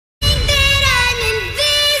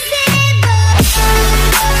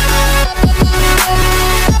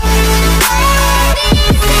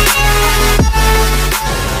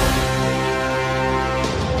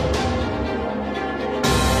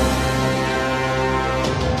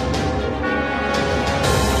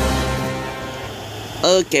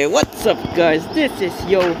Okay, what's up guys? This is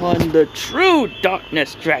Johan, the true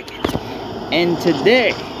Darkness Dragon. And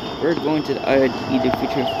today, we're going to either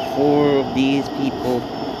feature 4 of these people.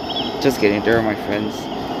 Just kidding, they're my friends.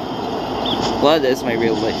 Well, that's my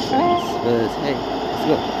real life friends, but hey, let's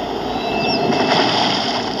go.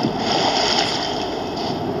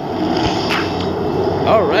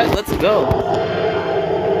 Alright, let's go.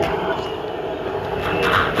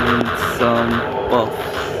 And some buffs.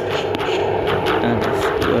 And as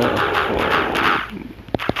well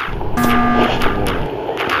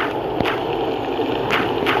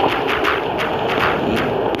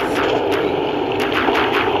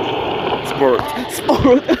for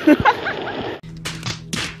sport.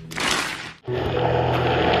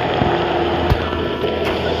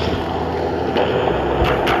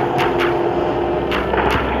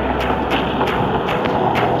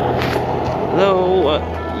 Hello,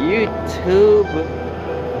 YouTube.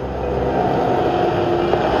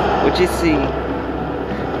 What you see?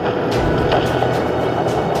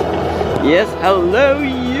 Yes, hello,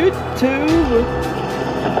 YouTube.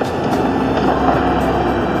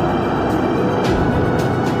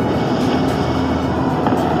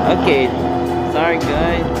 Okay, sorry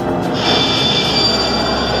guys.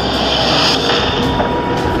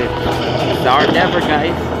 Sorry never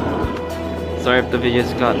guys. Sorry if the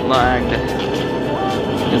videos got lagged.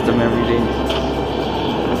 Just the memory didn't.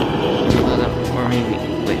 Or maybe,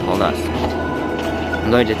 wait, hold on.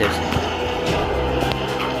 I'm going to this.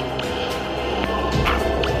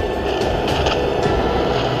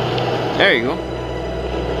 There you go.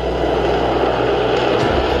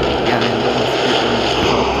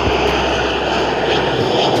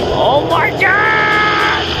 Oh my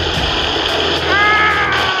god!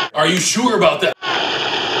 Ah! Are you sure about that?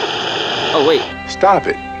 Oh wait. Stop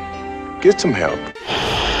it. Get some help.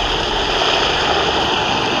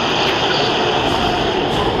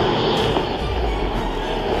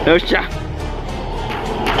 No shot.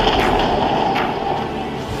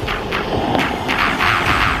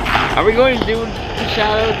 Are we going to do the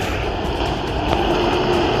shoutouts?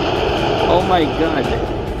 Oh my god.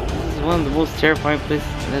 This is one of the most terrifying places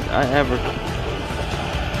that I ever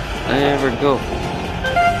go.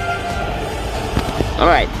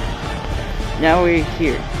 Alright. Now we're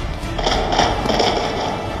here.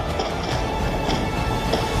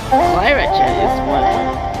 Clara-chan is one.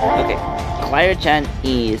 Okay. Clara-chan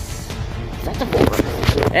is that the former?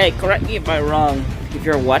 Hey, correct me if I'm wrong if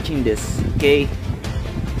you're watching this, okay?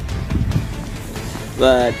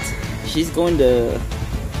 But she's going to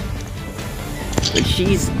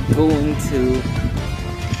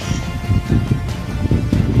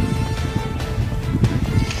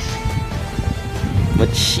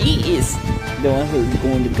but she is the one who's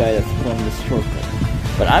going to guide us from the shortcut.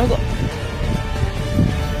 But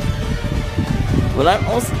I'm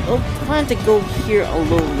also planning to go here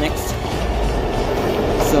alone next time.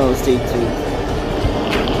 So stay tuned.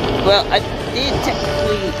 Well, I didn't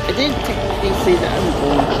technically say that I'm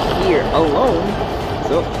going here alone.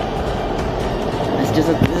 So it's just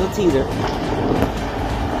a little teaser.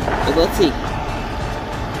 But let's see.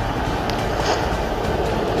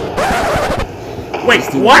 Wait,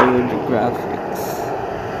 what? Graphics.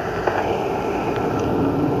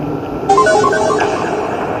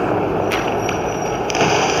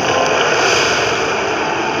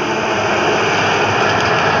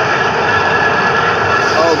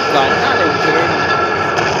 Oh god, not again.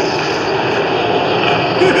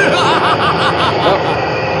 Oh.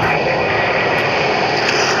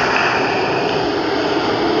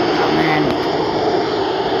 Come on.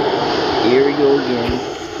 Here we go again.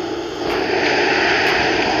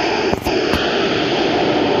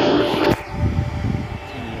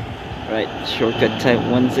 Right, shortcut type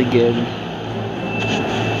once again.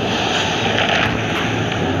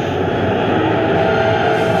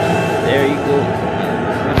 There you go.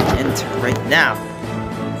 Enter right now.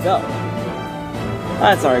 So,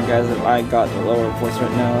 I'm sorry guys if I got the lower voice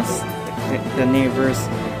right now. The neighbors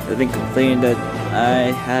have been complaining that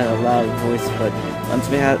I had a loud voice, but once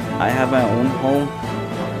I have my own home,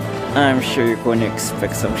 I'm sure you're going to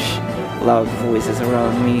expect some loud voices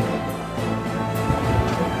around me.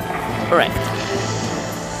 Alright.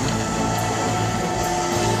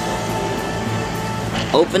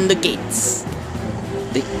 Open the gates.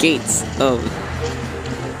 The gates of...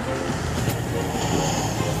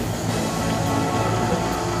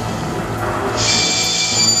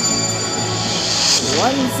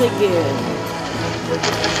 Once again,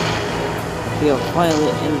 we have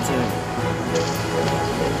finally entered.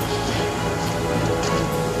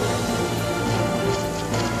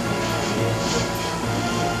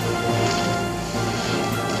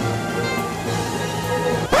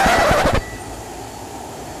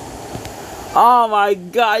 Oh my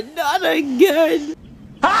god, not again!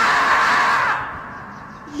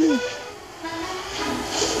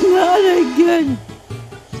 Not again!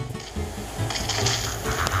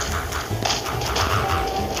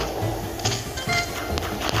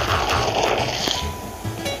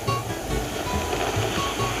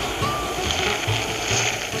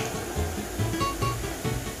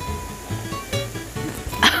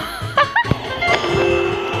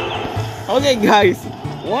 Okay guys,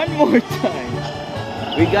 one more time.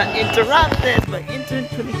 We got interrupted by internet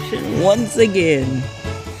connection once again.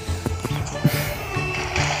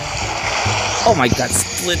 Oh my god,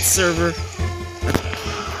 split server.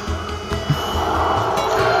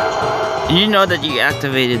 Did you know that you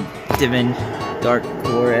activated Divin, Dark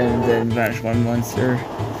Core, and then banish one monster?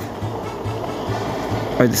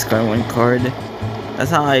 Or discard one card?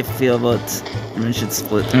 That's how I feel about dimension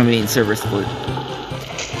split. I mean, server split.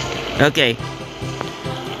 Okay.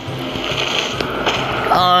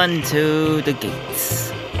 On to the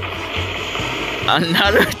gates.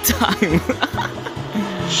 Another time.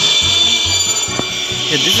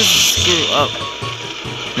 Yeah, this is a screw up.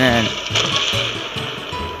 Man.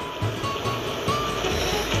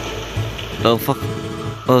 Oh fuck.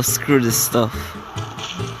 Oh screw this stuff.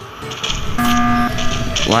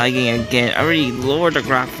 Lagging again. I already lowered the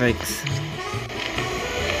graphics.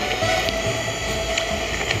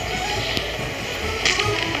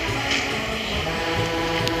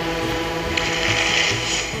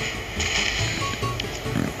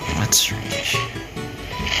 That's strange.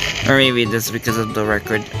 Or maybe that's because of the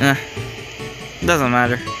record. Doesn't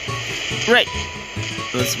matter. Right.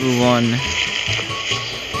 Let's move on.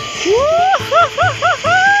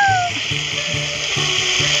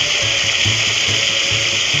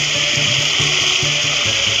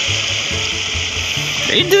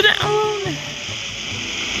 Can you do that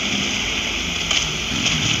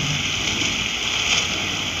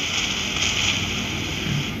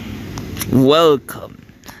alone? Welcome.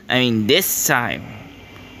 I mean, this time.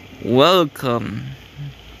 Welcome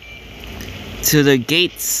to the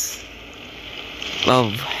gates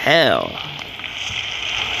of hell.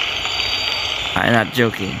 I'm not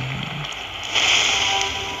joking.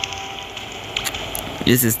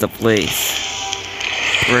 This is the place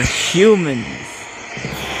where humans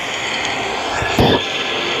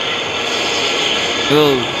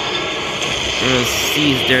will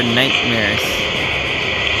seize their nightmares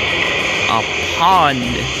upon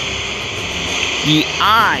the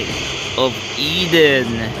Eye of Eden.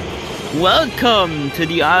 Welcome to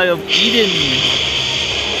the Eye of Eden,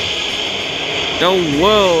 the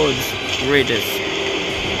world's greatest.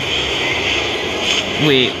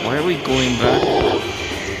 Wait, why are we going back?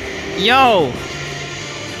 Yo!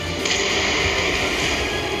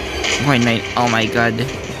 Why night? Oh my god.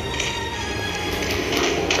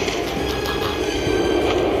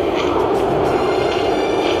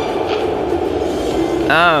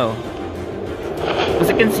 Oh. Was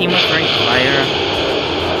it consumed with right fire?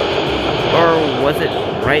 Or was it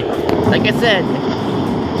right? Like I said,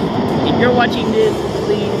 if you're watching this,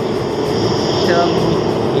 please tell me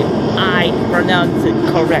if I pronounce it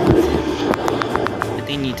correct. But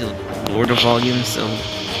they need to lower the volume, so...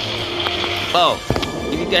 Oh,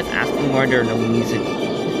 if you guys ask me why there are no music,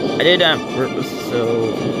 I did that on purpose,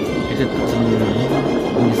 so I could put some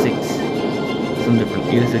musics, some different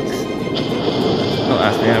musics. Don't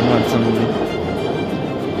ask me, I want some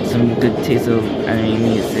good taste of anime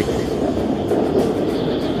music.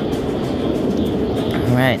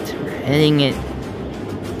 Alright, we're heading it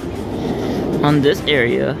on this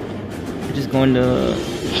area. We're just going to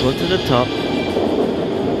go to the top.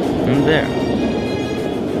 And there.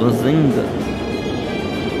 Bazinga.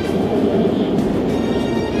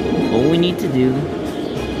 All we need to do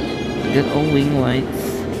is get all wing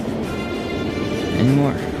lights and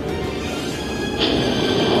more.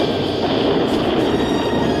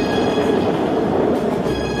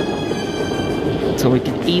 So we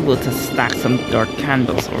can able to stack some dark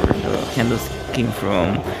candles, or the candles came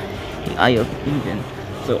from the Eye of Eden.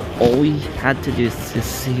 So all we had to do is to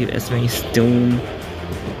save as many stone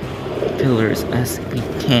pillars as we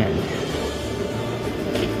can.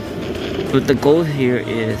 But the goal here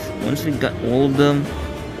is, once we got all of them,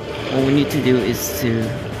 all we need to do is to...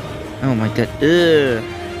 Oh my god,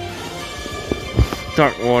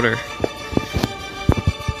 dark water.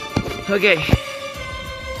 Okay.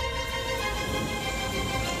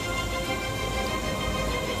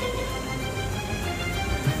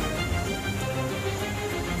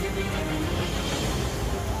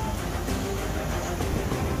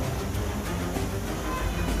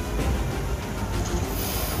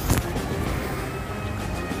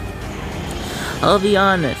 I'll be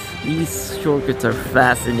honest, These shortcuts are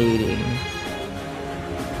fascinating.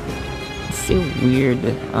 It's so weird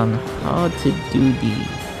on how to do these.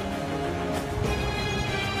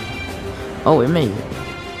 Oh, it made it.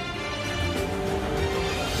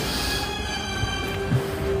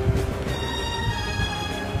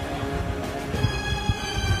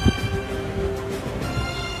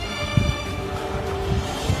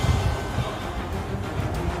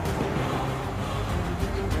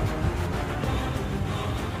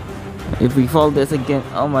 If we fall this again,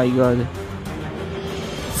 oh my god.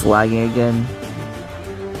 It's lagging again.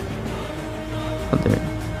 Oh, there.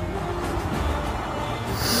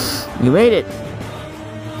 You made it!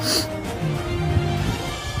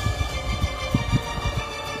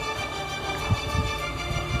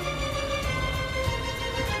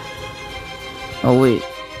 Oh wait.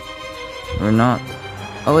 Or not.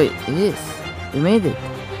 Oh wait, it is. We made it.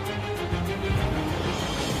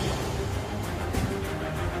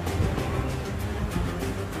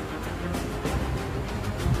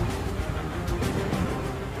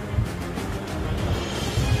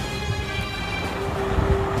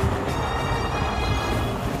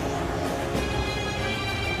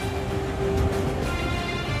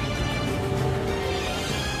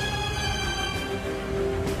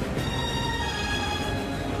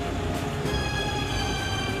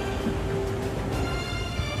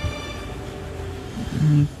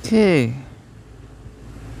 Okay.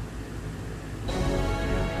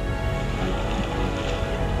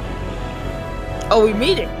 Oh, we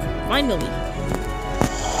made it! Finally!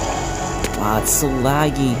 Wow, it's so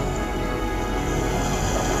laggy.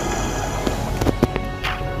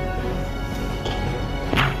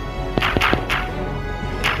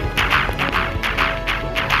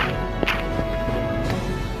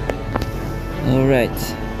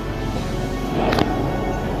 Alright.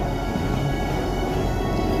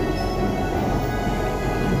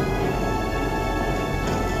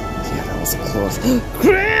 Close.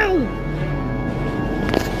 Krill!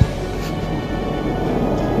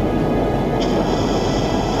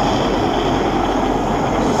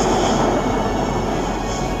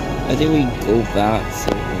 I think we go back so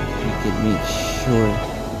we could make sure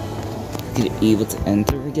we could be able to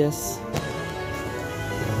enter, I guess.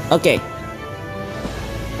 Okay.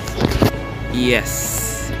 Yes.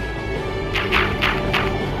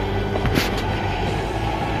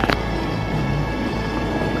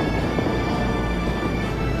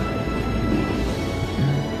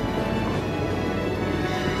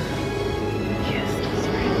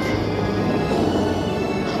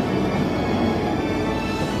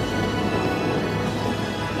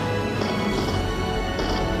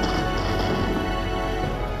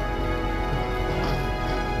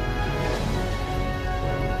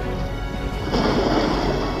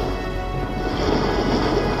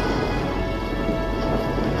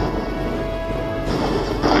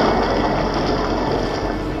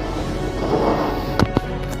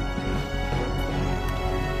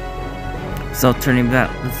 So turning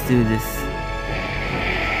back, let's do this.